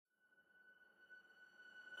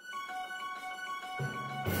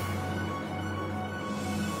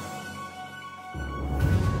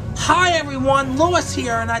Hi everyone, Lewis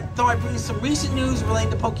here, and I thought I'd bring you some recent news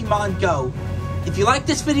relating to Pokemon Go. If you like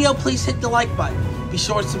this video, please hit the like button. Be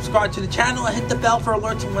sure to subscribe to the channel and hit the bell for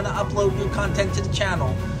alerts when I upload new content to the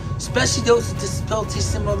channel, especially those with disabilities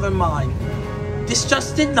similar to mine. This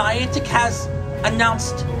just in, Niantic has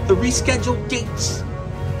announced the rescheduled dates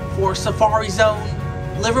for Safari Zone,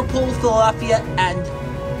 Liverpool, Philadelphia, and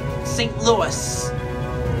St. Louis.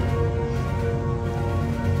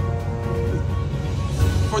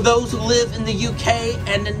 For those who live in the UK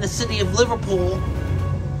and in the city of Liverpool,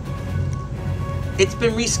 it's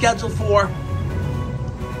been rescheduled for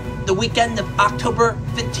the weekend of October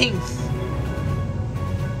 15th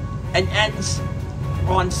and ends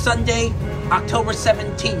on Sunday, October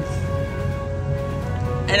 17th.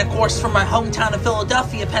 And of course, for my hometown of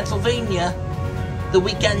Philadelphia, Pennsylvania, the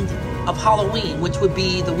weekend of Halloween, which would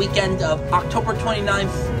be the weekend of October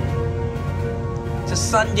 29th to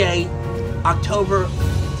Sunday, October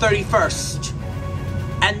 31st.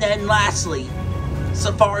 And then lastly,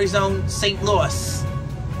 Safari Zone St. Louis.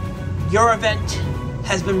 Your event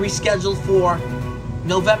has been rescheduled for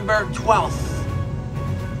November 12th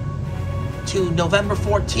to November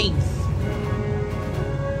 14th.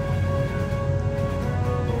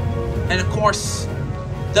 And of course,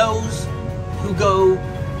 those who go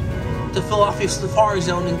to Philadelphia Safari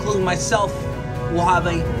Zone, including myself, will have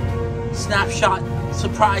a snapshot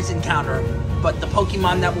surprise encounter. But the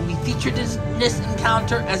Pokemon that will be featured in this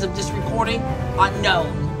encounter, as of this recording,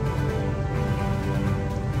 unknown.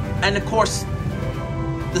 And of course,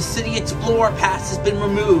 the City Explorer Pass has been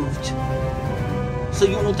removed. So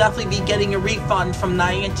you will definitely be getting a refund from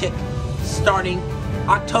Niantic starting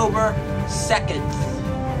October 2nd.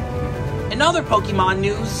 In other Pokemon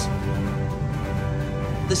news,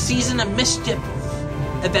 the Season of Mischief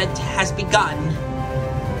event has begun,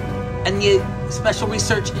 and the special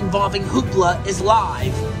research involving Hoopla is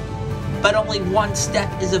live, but only one step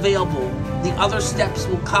is available. The other steps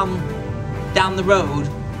will come down the road.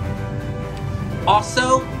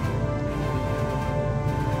 Also,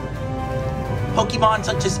 Pokemon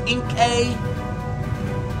such as Inkay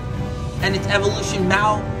and its evolution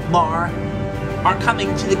Malamar are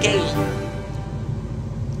coming to the game.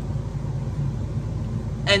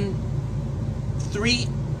 And 3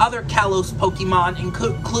 other Kalos Pokemon,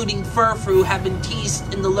 including Furfrou, have been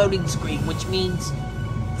teased in the loading screen, which means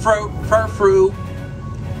Furfrou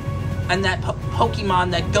and that Pokemon,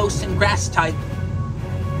 that Ghost and Grass type,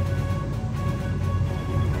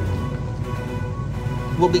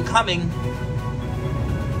 will be coming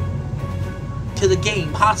to the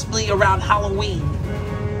game, possibly around Halloween.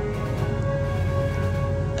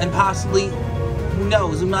 And possibly, who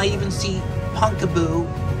knows, we might even see Punkaboo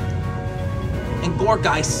and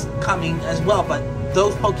Gorgeist coming as well, but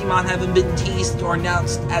those Pokemon haven't been teased or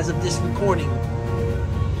announced as of this recording.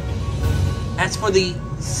 As for the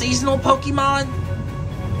seasonal Pokemon,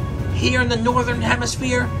 here in the Northern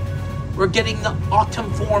Hemisphere, we're getting the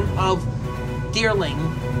autumn form of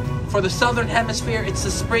Deerling. For the Southern Hemisphere, it's the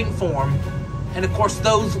spring form. And of course,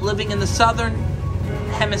 those living in the Southern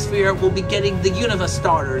Hemisphere will be getting the Unova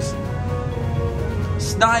starters.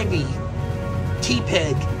 Snivy,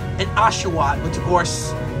 T-Pig, and Oshawott, which of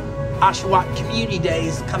course, Oshawott Community Day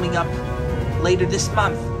is coming up later this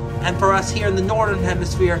month. And for us here in the Northern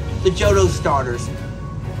Hemisphere, the Johto starters,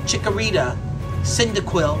 Chikorita,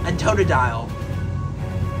 Cyndaquil, and Totodile.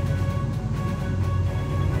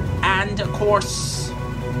 And of course,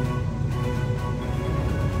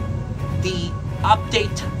 the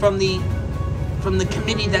update from the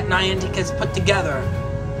committee that Niantic has put together,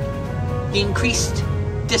 the increased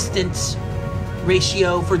distance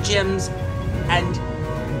ratio for gyms and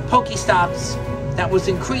Pokestops that was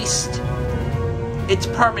increased, it's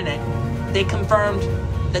permanent. They confirmed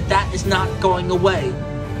that that is not going away.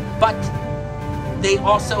 But they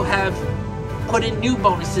also have put in new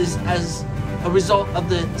bonuses as a result of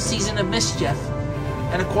the Season of Mischief.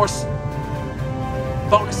 And of course,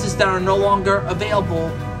 bonuses that are no longer available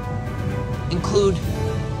include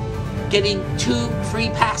getting 2 free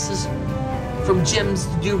passes from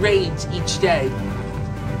gyms to do raids each day.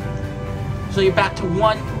 So you're back to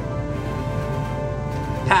 1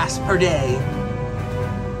 pass per day.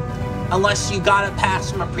 Unless you got a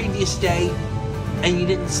pass from a previous day and you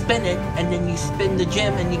didn't spin it, and then you spin the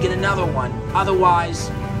gym and you get another one.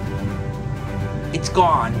 Otherwise, it's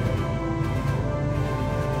gone.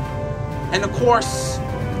 And of course,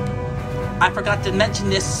 I forgot to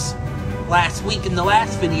mention this last week in the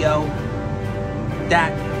last video,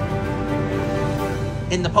 that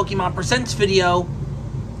in the Pokemon Presents video,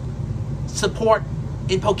 support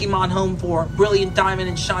in Pokemon Home for Brilliant Diamond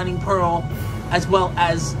and Shining Pearl, as well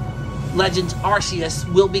as Legends Arceus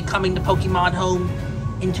will be coming to Pokemon Home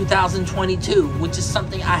in 2022, which is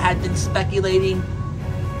something I had been speculating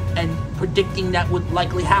and predicting that would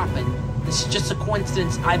likely happen. This is just a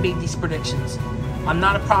coincidence I made these predictions. I'm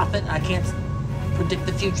not a prophet, I can't predict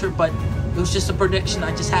the future, but it was just a prediction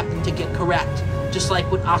I just happened to get correct, just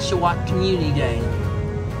like with Oshawott Community Day.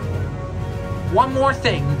 One more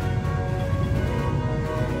thing,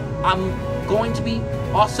 I'm going to be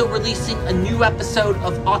also releasing a new episode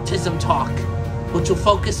of Autism Talk, which will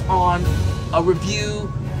focus on a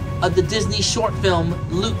review of the Disney short film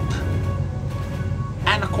Loop.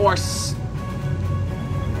 And of course,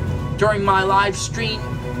 during my live stream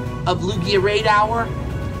of Lugia Raid Hour,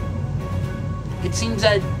 it seems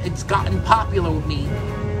that it's gotten popular with me.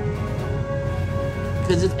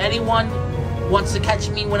 Because if anyone wants to catch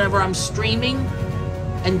me whenever I'm streaming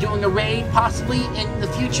and doing a raid possibly in the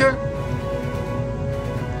future,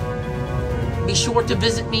 be sure to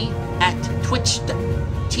visit me at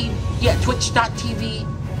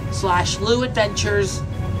twitch.tv/LouAdventures,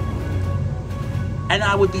 and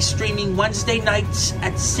I would be streaming Wednesday nights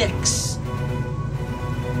at 6.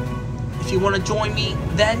 If you want to join me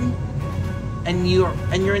then, and you're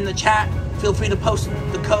in the chat, feel free to post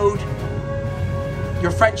the code,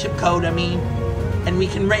 your friendship code, I mean, and we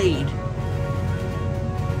can raid.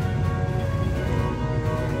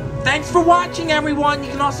 Thanks for watching, everyone.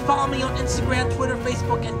 You can also follow me on Instagram, Twitter,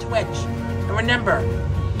 Facebook, and Twitch. And remember,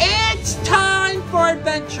 it's time for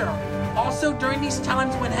adventure. Also, during these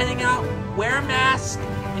times when heading out, wear a mask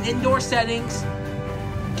in indoor settings.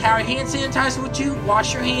 Carry hand sanitizer with you.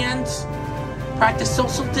 Wash your hands. Practice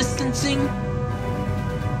social distancing.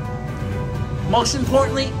 Most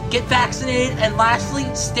importantly, get vaccinated. And lastly,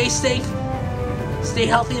 stay safe. Stay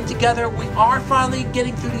healthy and together. We are finally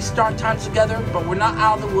getting through these dark times together, but we're not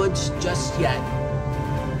out of the woods just yet.